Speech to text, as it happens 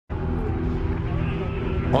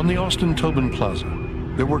On the Austin-Tobin Plaza,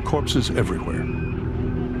 there were corpses everywhere.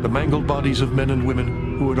 The mangled bodies of men and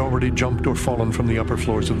women who had already jumped or fallen from the upper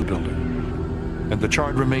floors of the building, and the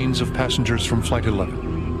charred remains of passengers from Flight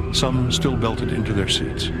 11, some still belted into their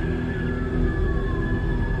seats.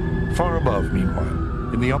 Far above,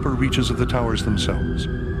 meanwhile, in the upper reaches of the towers themselves,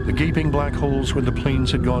 the gaping black holes where the planes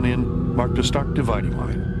had gone in marked a stark dividing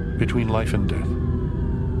line between life and death.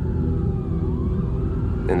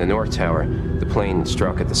 In the North Tower, the plane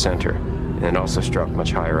struck at the center, and it also struck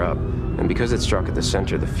much higher up. And because it struck at the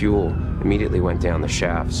center, the fuel immediately went down the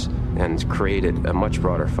shafts and created a much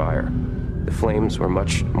broader fire. The flames were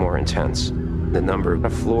much more intense. The number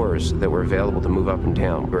of floors that were available to move up and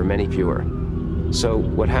down were many fewer. So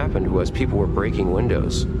what happened was people were breaking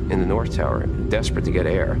windows in the North Tower, desperate to get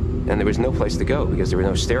air. And there was no place to go because there were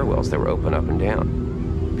no stairwells that were open up and down.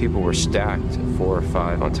 People were stacked 4 or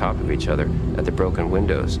 5 on top of each other at the broken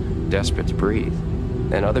windows, desperate to breathe.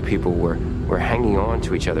 And other people were hanging on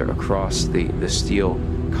to each other across the steel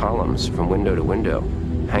columns from window to window,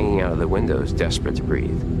 hanging out of the windows, desperate to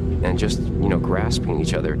breathe, and just, grasping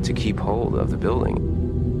each other to keep hold of the building.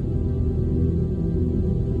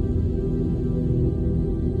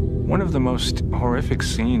 One of the most horrific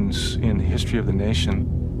scenes in the history of the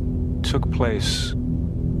nation took place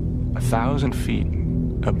 1,000 feet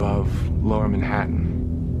above Lower Manhattan.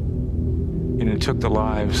 And it took the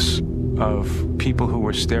lives of people who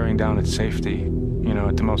were staring down at safety,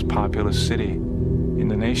 at the most populous city in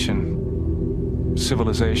the nation,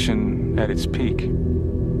 civilization at its peak.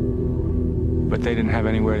 But they didn't have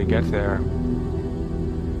anywhere to get there.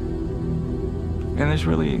 And there's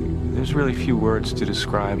really few words to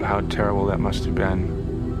describe how terrible that must have been.